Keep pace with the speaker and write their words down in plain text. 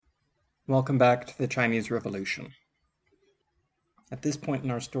Welcome back to the Chinese Revolution. At this point in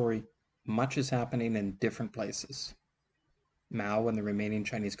our story, much is happening in different places. Mao and the remaining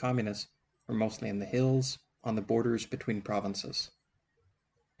Chinese communists were mostly in the hills, on the borders between provinces.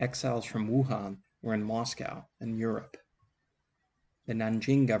 Exiles from Wuhan were in Moscow and Europe. The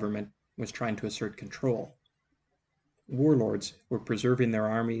Nanjing government was trying to assert control. Warlords were preserving their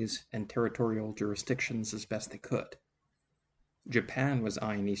armies and territorial jurisdictions as best they could. Japan was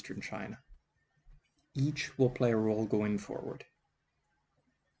eyeing eastern China. Each will play a role going forward.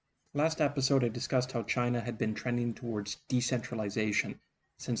 Last episode I discussed how China had been trending towards decentralization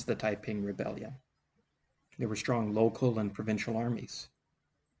since the Taiping Rebellion. There were strong local and provincial armies.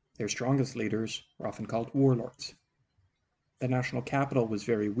 Their strongest leaders were often called warlords. The national capital was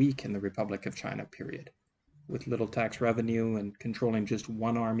very weak in the Republic of China period, with little tax revenue and controlling just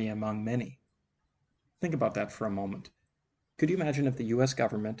one army among many. Think about that for a moment. Could you imagine if the US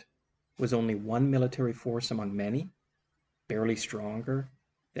government was only one military force among many, barely stronger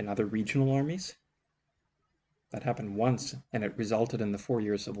than other regional armies? That happened once, and it resulted in the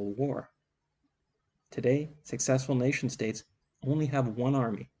 4-year Civil War. Today, successful nation-states only have one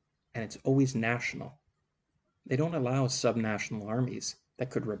army, and it's always national. They don't allow subnational armies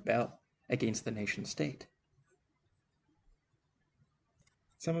that could rebel against the nation-state.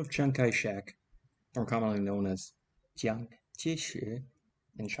 Some of Chiang Kai-shek, or commonly known as Jiang Jieshi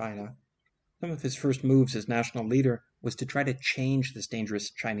in China, some of his first moves as national leader was to try to change this dangerous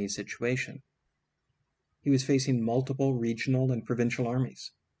Chinese situation. He was facing multiple regional and provincial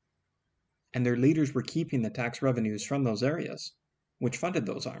armies, and their leaders were keeping the tax revenues from those areas, which funded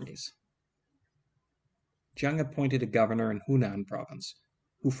those armies. Jiang appointed a governor in Hunan province,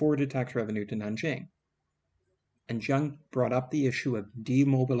 who forwarded tax revenue to Nanjing. And Jiang brought up the issue of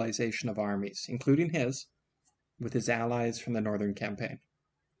demobilization of armies, including his, with his allies from the Northern Campaign.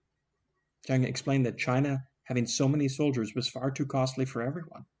 Jiang explained that China having so many soldiers was far too costly for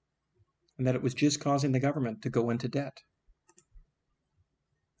everyone, and that it was just causing the government to go into debt.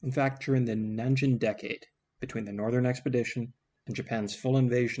 In fact, during the Nanjing Decade, between the Northern Expedition and Japan's full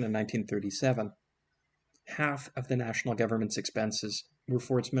invasion in 1937, half of the national government's expenses were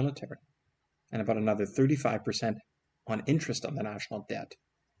for its military, and about another 35% on interest on the national debt,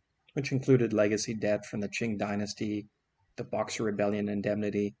 which included legacy debt from the Qing dynasty, the Boxer Rebellion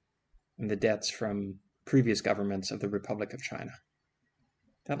indemnity, and the debts from previous governments of the Republic of China.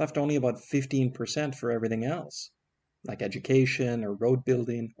 That left only about 15% for everything else, like education or road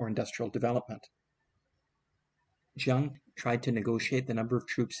building or industrial development. Jiang tried to negotiate the number of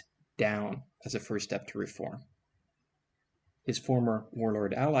troops down as a first step to reform. His former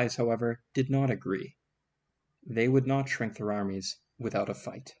warlord allies, however, did not agree. They would not shrink their armies without a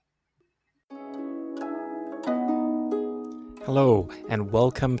fight. Hello, and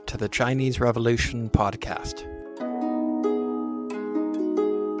welcome to the Chinese Revolution podcast.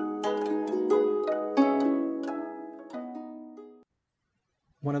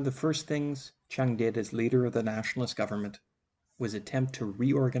 One of the first things Chiang did as leader of the nationalist government was attempt to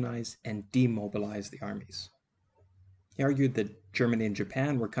reorganize and demobilize the armies. He argued that Germany and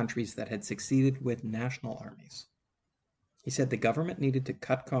Japan were countries that had succeeded with national armies. He said the government needed to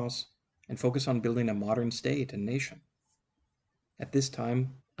cut costs and focus on building a modern state and nation. At this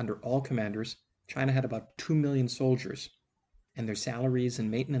time, under all commanders, China had about 2 million soldiers, and their salaries and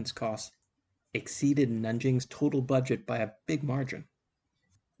maintenance costs exceeded Nanjing's total budget by a big margin.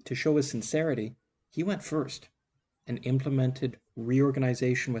 To show his sincerity, he went first and implemented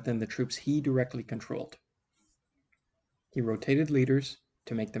reorganization within the troops he directly controlled. He rotated leaders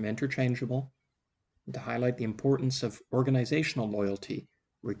to make them interchangeable and to highlight the importance of organizational loyalty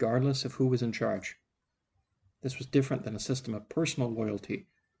regardless of who was in charge. This was different than a system of personal loyalty,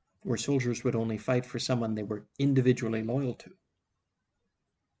 where soldiers would only fight for someone they were individually loyal to.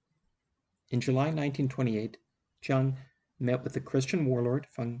 In July 1928, Jiang met with the Christian warlord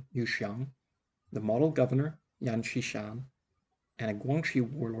Feng Yuxiang, the model governor Yan Xishan, and a Guangxi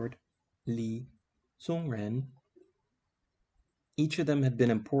warlord Li Zongren. Each of them had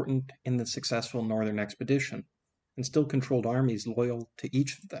been important in the successful Northern Expedition and still controlled armies loyal to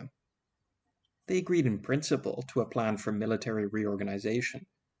each of them. They agreed in principle to a plan for military reorganization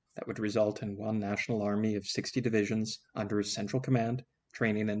that would result in one national army of 60 divisions under central command,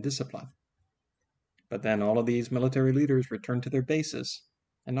 training, and discipline. But then all of these military leaders returned to their bases,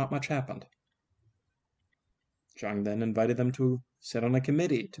 and not much happened. Jiang then invited them to sit on a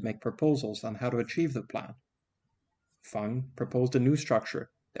committee to make proposals on how to achieve the plan. Feng proposed a new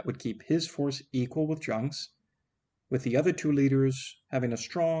structure that would keep his force equal with Jiang's, with the other two leaders having a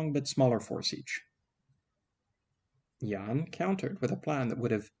strong but smaller force each. Yan countered with a plan that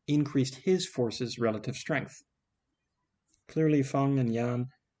would have increased his forces' relative strength. Clearly, Feng and Yan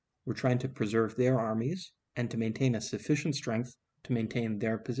were trying to preserve their armies and to maintain a sufficient strength to maintain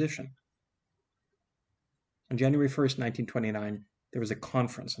their position. On January 1st, 1929, there was a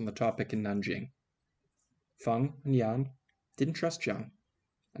conference on the topic in Nanjing. Feng and Yan didn't trust Jiang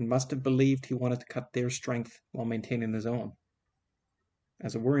and must have believed he wanted to cut their strength while maintaining his own.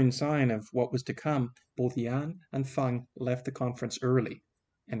 As a worrying sign of what was to come, both Yan and Feng left the conference early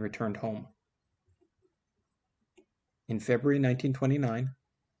and returned home. In February 1929,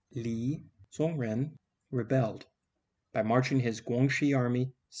 Li Zongren rebelled by marching his Guangxi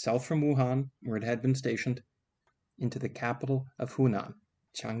army south from Wuhan, where it had been stationed, into the capital of Hunan,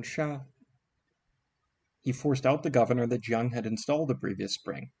 Changsha. He forced out the governor that Jiang had installed the previous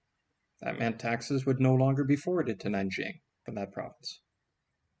spring. That meant taxes would no longer be forwarded to Nanjing from that province.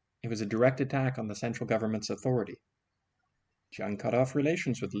 It was a direct attack on the central government's authority. Jiang cut off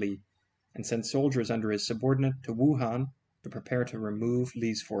relations with Li and sent soldiers under his subordinate to Wuhan to prepare to remove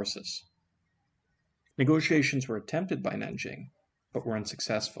Li's forces. Negotiations were attempted by Nanjing, but were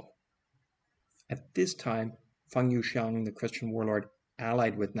unsuccessful. At this time, Feng Yuxiang, the Christian warlord,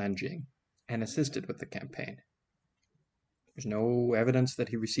 allied with Nanjing and assisted with the campaign. There's no evidence that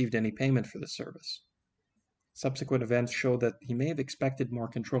he received any payment for this service. Subsequent events show that he may have expected more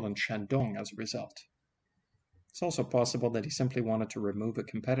control in Shandong as a result. It's also possible that he simply wanted to remove a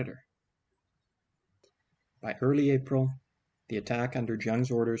competitor. By early April, the attack under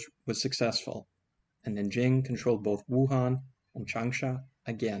Jiang's orders was successful, and Nanjing controlled both Wuhan and Changsha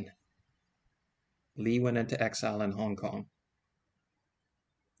again. Li went into exile in Hong Kong.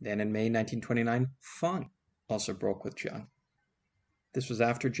 Then in May 1929, Feng also broke with Jiang. This was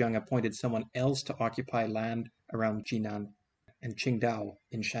after Jiang appointed someone else to occupy land around Jinan and Qingdao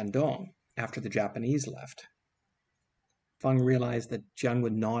in Shandong after the Japanese left. Feng realized that Jiang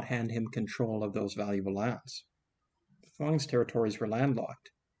would not hand him control of those valuable lands. Feng's territories were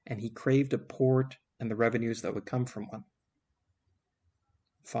landlocked, and he craved a port and the revenues that would come from one.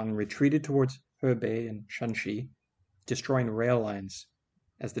 Feng retreated towards Hebei and Shanxi, destroying rail lines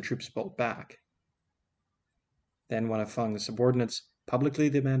as the troops pulled back. Then one of Feng's subordinates publicly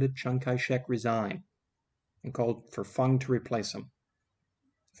demanded Chiang Kai-shek resign and called for Feng to replace him.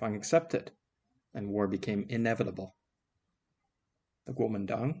 Feng accepted, and war became inevitable. The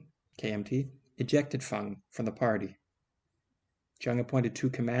Kuomintang, KMT, ejected Feng from the party. Jiang appointed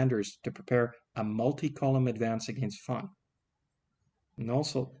 2 commanders to prepare a multi-column advance against Feng. And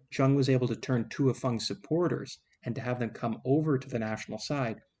also, Jiang was able to turn 2 of Feng's supporters and to have them come over to the national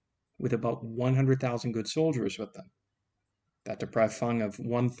side with about 100,000 good soldiers with them. That deprived Feng of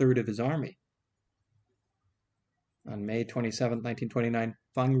 1/3 of his army. On May 27, 1929,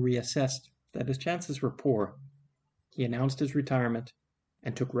 Feng reassessed that his chances were poor. He announced his retirement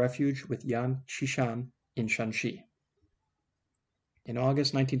and took refuge with Yan Xishan in Shanxi. In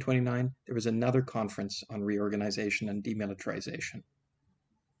August 1929, there was another conference on reorganization and demilitarization.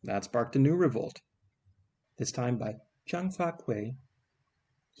 That sparked a new revolt, this time by Zhang Fakui.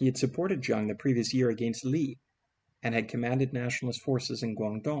 He had supported Jiang the previous year against Li and had commanded nationalist forces in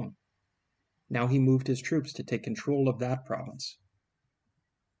Guangdong. Now he moved his troops to take control of that province.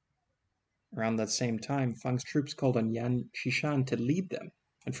 Around that same time, Feng's troops called on Yan Xishan to lead them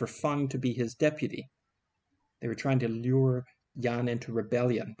and for Feng to be his deputy. They were trying to lure Yan into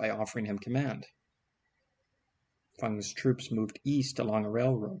rebellion by offering him command. Feng's troops moved east along a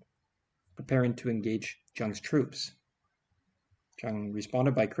railroad, preparing to engage Jiang's troops. Jiang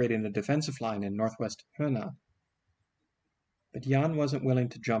responded by creating a defensive line in northwest Henan. But Yan wasn't willing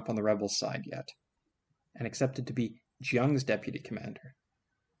to jump on the rebels' side yet, and accepted to be Jiang's deputy commander.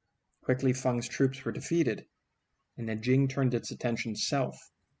 Quickly, Feng's troops were defeated, and Nanjing turned its attention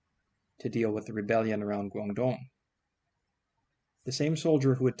south to deal with the rebellion around Guangdong. The same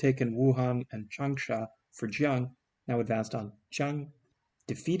soldier who had taken Wuhan and Changsha for Jiang now advanced on Jiang,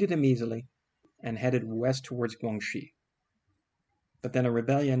 defeated him easily, and headed west towards Guangxi. But then a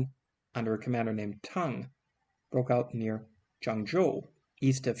rebellion under a commander named Tang broke out near Zhangzhou,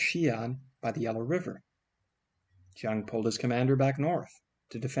 east of Xi'an by the Yellow River. Jiang pulled his commander back north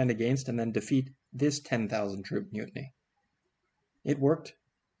to defend against and then defeat this 10,000-troop mutiny. It worked,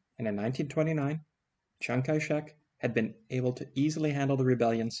 and in 1929, Chiang Kai-shek had been able to easily handle the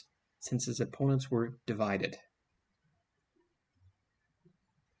rebellions since his opponents were divided.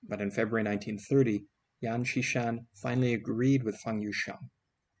 But in February 1930, Yan Xishan finally agreed with Feng Yuxiang,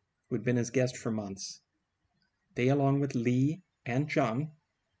 who had been his guest for months. They, along with Li and Jiang,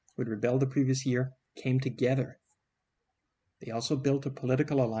 who had rebelled the previous year, came together. They also built a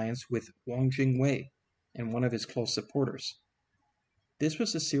political alliance with Wang Jingwei, and one of his close supporters. This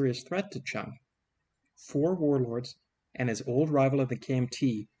was a serious threat to Chiang. 4 warlords and his old rival of the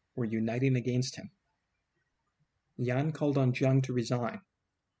KMT were uniting against him. Yan called on Jiang to resign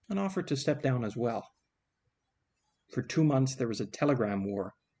and offered to step down as well. For 2 months there was a telegram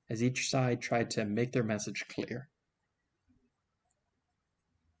war as each side tried to make their message clear.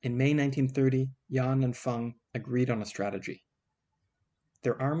 In May 1930, Yan and Feng agreed on a strategy.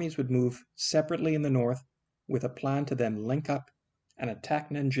 Their armies would move separately in the north with a plan to then link up and attack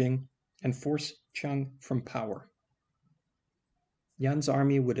Nanjing and force Chiang from power. Yan's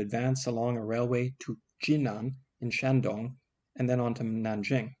army would advance along a railway to Jinan in Shandong and then on to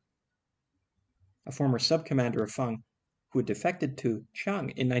Nanjing. A former sub-commander of Feng, who had defected to Chiang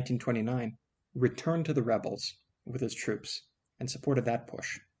in 1929, returned to the rebels with his troops and supported that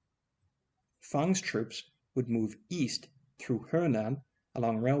push. Feng's troops would move east through Henan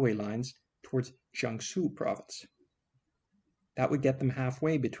along railway lines towards Jiangsu province. That would get them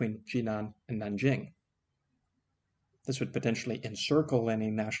halfway between Jinan and Nanjing. This would potentially encircle any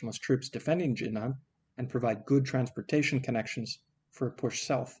nationalist troops defending Jinan and provide good transportation connections for a push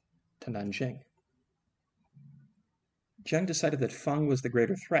south to Nanjing. Jiang decided that Feng was the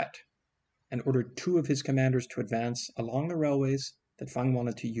greater threat and ordered 2 of his commanders to advance along the railways that Feng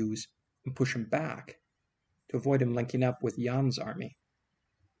wanted to use and push him back to avoid him linking up with Yan's army.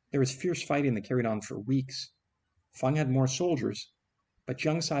 There was fierce fighting that carried on for weeks. Feng had more soldiers, but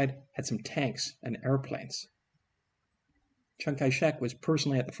Jiang's side had some tanks and airplanes. Chiang Kai-shek was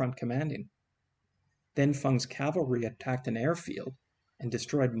personally at the front commanding. Then Feng's cavalry attacked an airfield and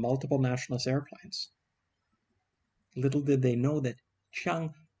destroyed multiple nationalist airplanes. Little did they know that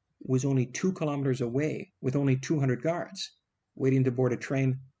Chiang was only 2 kilometers away with only 200 guards, waiting to board a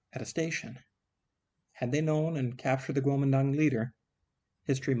train at a station. Had they known and captured the Kuomintang leader,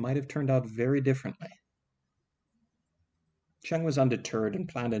 history might have turned out very differently. Chiang was undeterred and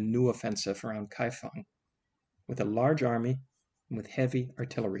planned a new offensive around Kaifeng, with a large army and with heavy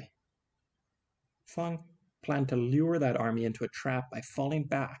artillery. Feng planned to lure that army into a trap by falling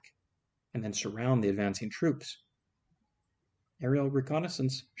back and then surround the advancing troops. Aerial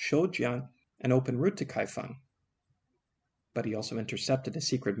reconnaissance showed Jiang an open route to Kaifeng, but he also intercepted a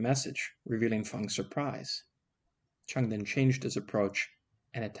secret message revealing Feng's surprise. Chiang then changed his approach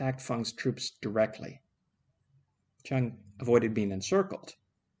and attacked Feng's troops directly. Chiang avoided being encircled,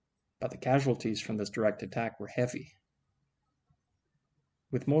 but the casualties from this direct attack were heavy.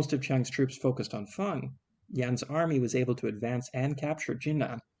 With most of Chiang's troops focused on Feng, Yan's army was able to advance and capture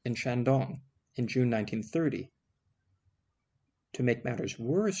Jinan in Shandong in June 1930. To make matters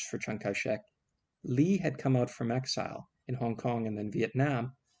worse for Chiang Kai-shek, Li had come out from exile in Hong Kong and then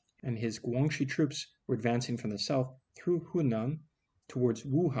Vietnam, and his Guangxi troops were advancing from the south through Hunan towards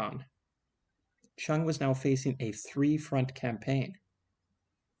Wuhan. Chiang was now facing a 3-front campaign.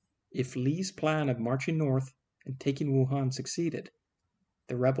 If Li's plan of marching north and taking Wuhan succeeded,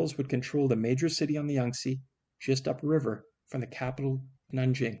 the rebels would control the major city on the Yangtze just upriver from the capital,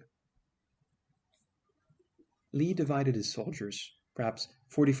 Nanjing. Li divided his soldiers, perhaps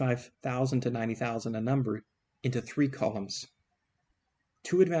 45,000 to 90,000 a number, into 3 columns.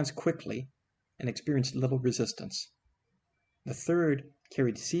 2 advanced quickly and experienced little resistance. The third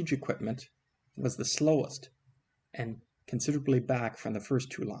carried siege equipment, was the slowest, and considerably back from the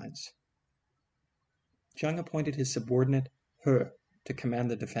first 2 lines. Jiang appointed his subordinate He to command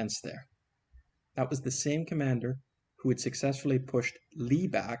the defense there. That was the same commander who had successfully pushed Li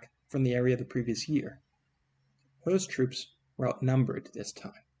back from the area the previous year. He's troops were outnumbered this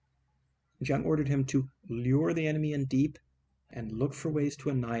time. Jiang ordered him to lure the enemy in deep and look for ways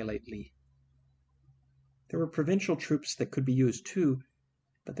to annihilate Li. There were provincial troops that could be used too,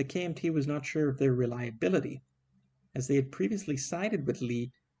 but the KMT was not sure of their reliability, as they had previously sided with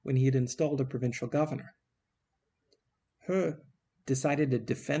Li when he had installed a provincial governor. He decided a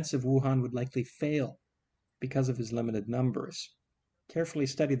defense of Wuhan would likely fail because of his limited numbers, carefully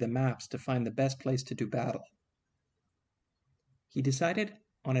studied the maps to find the best place to do battle. He decided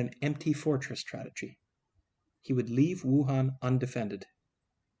on an empty fortress strategy. He would leave Wuhan undefended.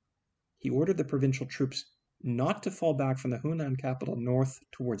 He ordered the provincial troops not to fall back from the Hunan capital north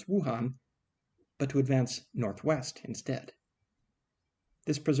towards Wuhan, but to advance northwest instead.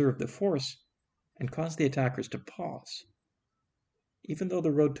 This preserved the force and caused the attackers to pause. Even though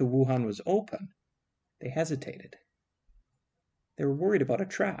the road to Wuhan was open, they hesitated. They were worried about a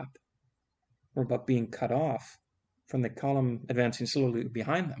trap, or about being cut off from the column advancing slowly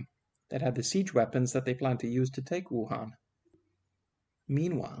behind them that had the siege weapons that they planned to use to take Wuhan.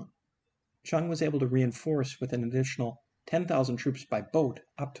 Meanwhile, Chiang was able to reinforce with an additional 10,000 troops by boat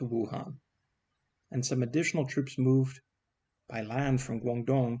up to Wuhan. and some additional troops moved by land from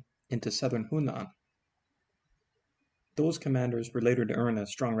Guangdong into southern Hunan. Those commanders were later to earn a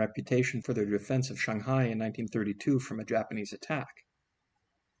strong reputation for their defense of Shanghai in 1932 from a Japanese attack.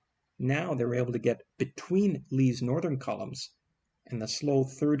 Now they were able to get between Li's northern columns and the slow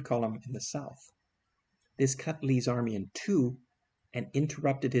third column in the south. This cut Li's army in two and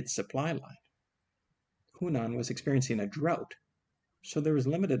interrupted its supply line. Hunan was experiencing a drought, so there was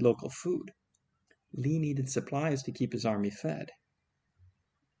limited local food. Li needed supplies to keep his army fed.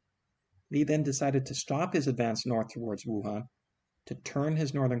 Li then decided to stop his advance north towards Wuhan, to turn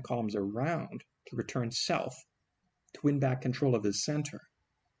his northern columns around to return south to win back control of his center.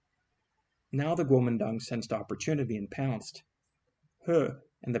 Now the Kuomintang sensed opportunity and pounced. He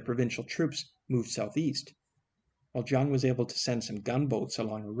and the provincial troops moved southeast, while Jiang was able to send some gunboats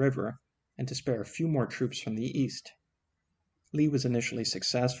along a river and to spare a few more troops from the east. Li was initially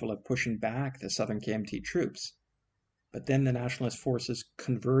successful at pushing back the southern KMT troops, but then the nationalist forces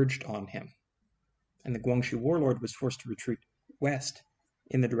converged on him, and the Guangxi warlord was forced to retreat west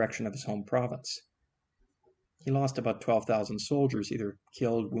in the direction of his home province. He lost about 12,000 soldiers, either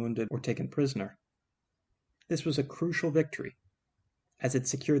killed, wounded, or taken prisoner. This was a crucial victory, as it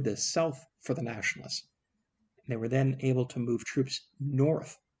secured the south for the nationalists. They were then able to move troops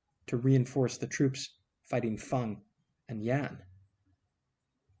north to reinforce the troops fighting Feng and Yan.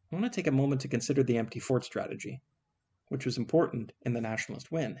 I want to take a moment to consider the empty fort strategy, which was important in the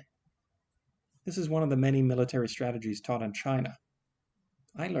nationalist win. This is one of the many military strategies taught in China.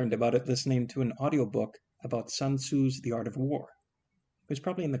 I learned about it listening to an audiobook about Sun Tzu's The Art of War. It was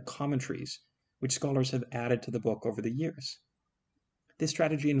probably in the commentaries, which scholars have added to the book over the years. This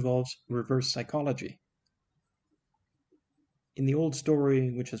strategy involves reverse psychology. In the old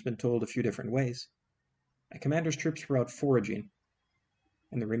story, which has been told a few different ways, a commander's troops were out foraging,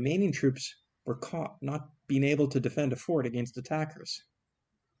 and the remaining troops were caught not being able to defend a fort against attackers.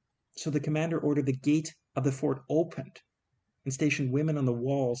 So the commander ordered the gate of the fort opened and stationed women on the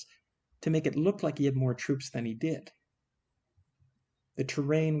walls to make it look like he had more troops than he did. The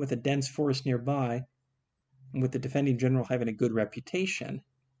terrain, with a dense forest nearby, and with the defending general having a good reputation,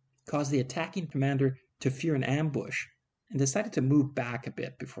 caused the attacking commander to fear an ambush and decided to move back a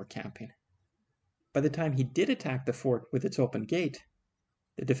bit before camping. By the time he did attack the fort with its open gate,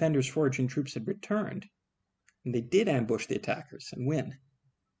 the defenders' foraging troops had returned, and they did ambush the attackers and win.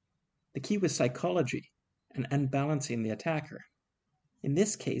 The key was psychology and unbalancing the attacker. In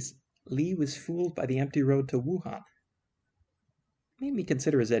this case, Li was fooled by the empty road to Wuhan. It made me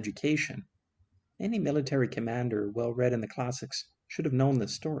consider his education. Any military commander well read in the classics should have known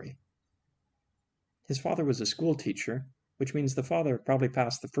this story. His father was a school teacher, which means the father probably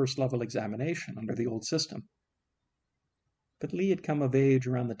passed the first level examination under the old system. But Li had come of age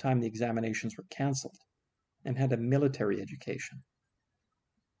around the time the examinations were cancelled and had a military education.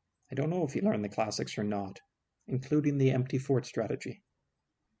 I don't know if he learned the classics or not, including the empty fort strategy.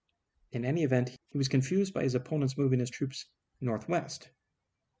 In any event, he was confused by his opponents moving his troops northwest.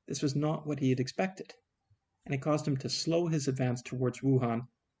 This was not what he had expected, and it caused him to slow his advance towards Wuhan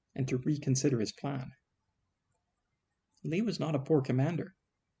and to reconsider his plan. Li was not a poor commander.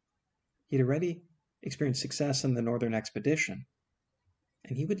 He had already experienced success in the Northern Expedition,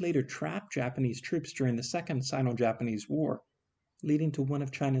 and he would later trap Japanese troops during the Second Sino-Japanese War, leading to one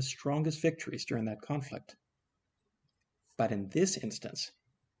of China's strongest victories during that conflict. But in this instance,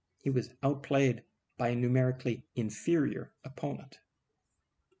 he was outplayed by a numerically inferior opponent.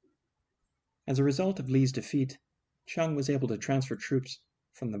 As a result of Li's defeat, Chiang was able to transfer troops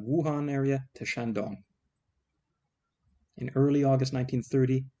from the Wuhan area to Shandong. In early August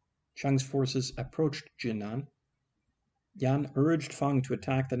 1930, Chiang's forces approached Jinan. Yan urged Feng to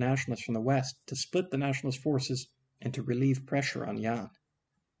attack the nationalists from the west to split the nationalist forces and to relieve pressure on Yan.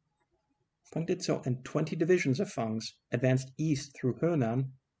 Feng did so, and 20 divisions of Feng's advanced east through Henan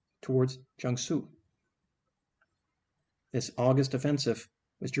towards Jiangsu. This August offensive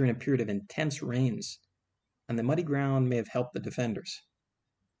was during a period of intense rains, and the muddy ground may have helped the defenders.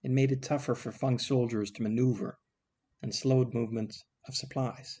 It made it tougher for Feng's soldiers to maneuver and slowed movements of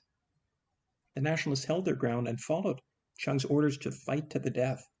supplies. The nationalists held their ground and followed Chiang's orders to fight to the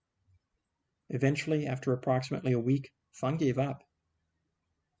death. Eventually, after approximately a week, Feng gave up.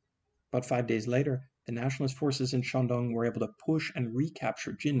 About 5 days later, the nationalist forces in Shandong were able to push and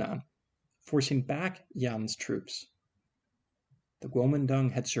recapture Jinan, forcing back Yan's troops. The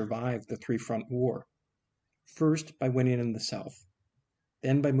Kuomintang had survived the three-front war, first by winning in the south,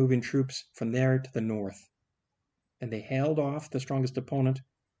 then by moving troops from there to the north, and they held off the strongest opponent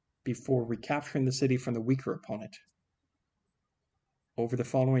before recapturing the city from the weaker opponent. Over the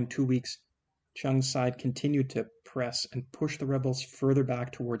following 2 weeks, Chiang's side continued to press and push the rebels further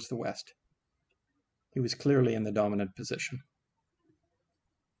back towards the west. He was clearly in the dominant position.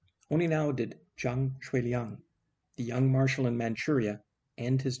 Only now did Zhang Shuiliang, the young marshal in Manchuria,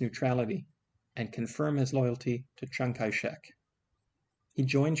 end his neutrality and confirm his loyalty to Chiang Kai-shek. He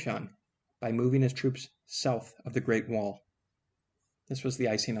joined Chiang by moving his troops south of the Great Wall. This was the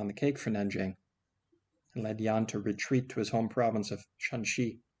icing on the cake for Nanjing, and led Yan to retreat to his home province of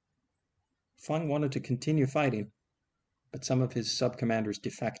Shanxi. Feng wanted to continue fighting, but some of his sub-commanders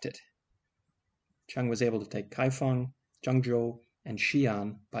defected. Chiang was able to take Kaifeng, Zhengzhou, and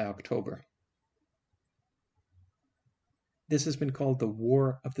Xi'an by October. This has been called the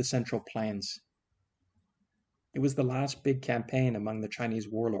War of the Central Plains. It was the last big campaign among the Chinese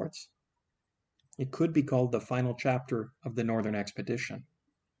warlords. It could be called the final chapter of the Northern Expedition.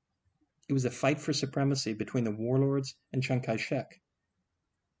 It was a fight for supremacy between the warlords and Chiang Kai-shek.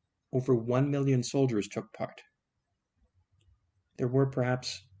 Over 1 million soldiers took part. There were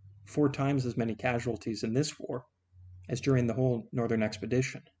perhaps 4 times as many casualties in this war as during the whole Northern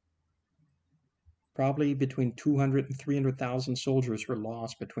Expedition. Probably between 200 and 300,000 soldiers were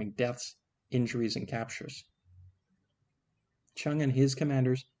lost between deaths, injuries, and captures. Chiang and his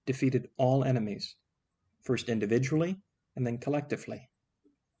commanders defeated all enemies, first individually and then collectively.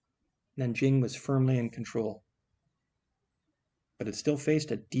 Nanjing was firmly in control. But it still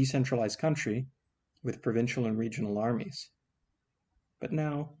faced a decentralized country with provincial and regional armies. But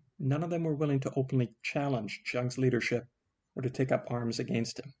now, none of them were willing to openly challenge Chiang's leadership or to take up arms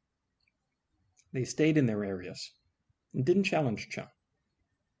against him. They stayed in their areas and didn't challenge Chiang.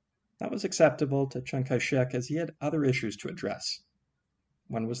 That was acceptable to Chiang Kai-shek as he had other issues to address.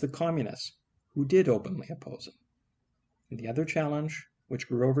 One was the communists, who did openly oppose him. And the other challenge, which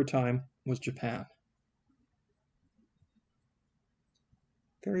grew over time, was Japan.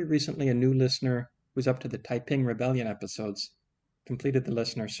 Very recently, a new listener who was up to the Taiping Rebellion episodes completed the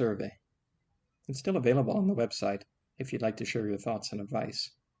listener survey. It's still available on the website if you'd like to share your thoughts and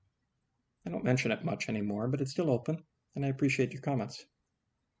advice. I don't mention it much anymore, but it's still open, and I appreciate your comments.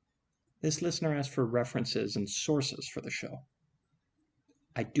 This listener asked for references and sources for the show.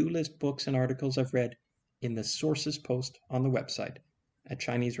 I do list books and articles I've read in the sources post on the website at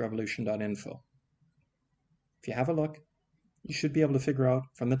ChineseRevolution.info. If you have a look, you should be able to figure out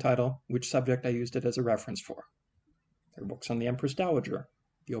from the title which subject I used it as a reference for. There are books on the Empress Dowager,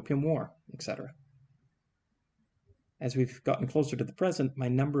 the Opium War, etc. As we've gotten closer to the present, my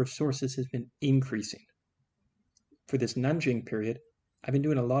number of sources has been increasing. For this Nanjing period, I've been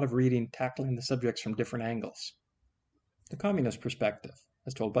doing a lot of reading tackling the subjects from different angles. The communist perspective,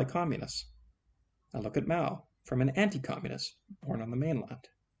 as told by communists. I look at Mao from an anti-communist born on the mainland.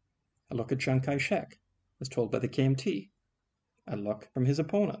 I look at Chiang Kai-shek, as told by the KMT. I look from his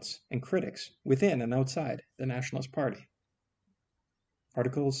opponents and critics within and outside the Nationalist Party.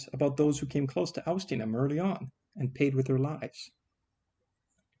 Articles about those who came close to ousting him early on and paid with their lives.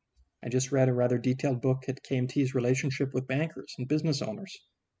 I just read a rather detailed book at KMT's relationship with bankers and business owners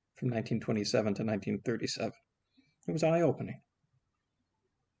from 1927 to 1937. It was eye-opening.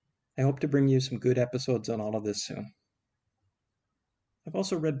 I hope to bring you some good episodes on all of this soon. I've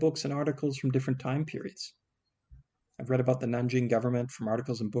also read books and articles from different time periods. I've read about the Nanjing government from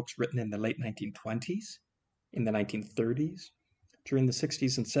articles and books written in the late 1920s, in the 1930s, during the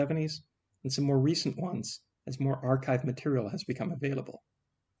 60s and 70s, and some more recent ones as more archive material has become available.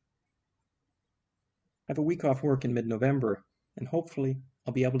 I have a week off work in mid-November, and hopefully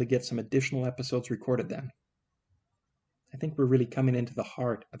I'll be able to get some additional episodes recorded then. I think we're really coming into the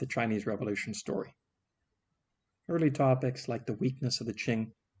heart of the Chinese Revolution story. Early topics like the weakness of the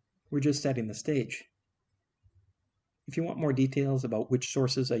Qing were just setting the stage. If you want more details about which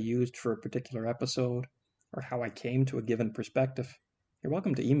sources I used for a particular episode, or how I came to a given perspective, you're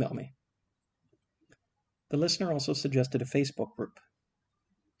welcome to email me. The listener also suggested a Facebook group.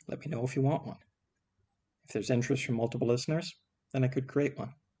 Let me know if you want one. If there's interest from multiple listeners, then I could create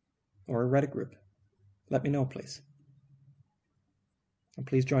one, or a Reddit group. Let me know, please. And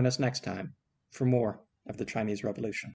please join us next time for more of the Chinese Revolution.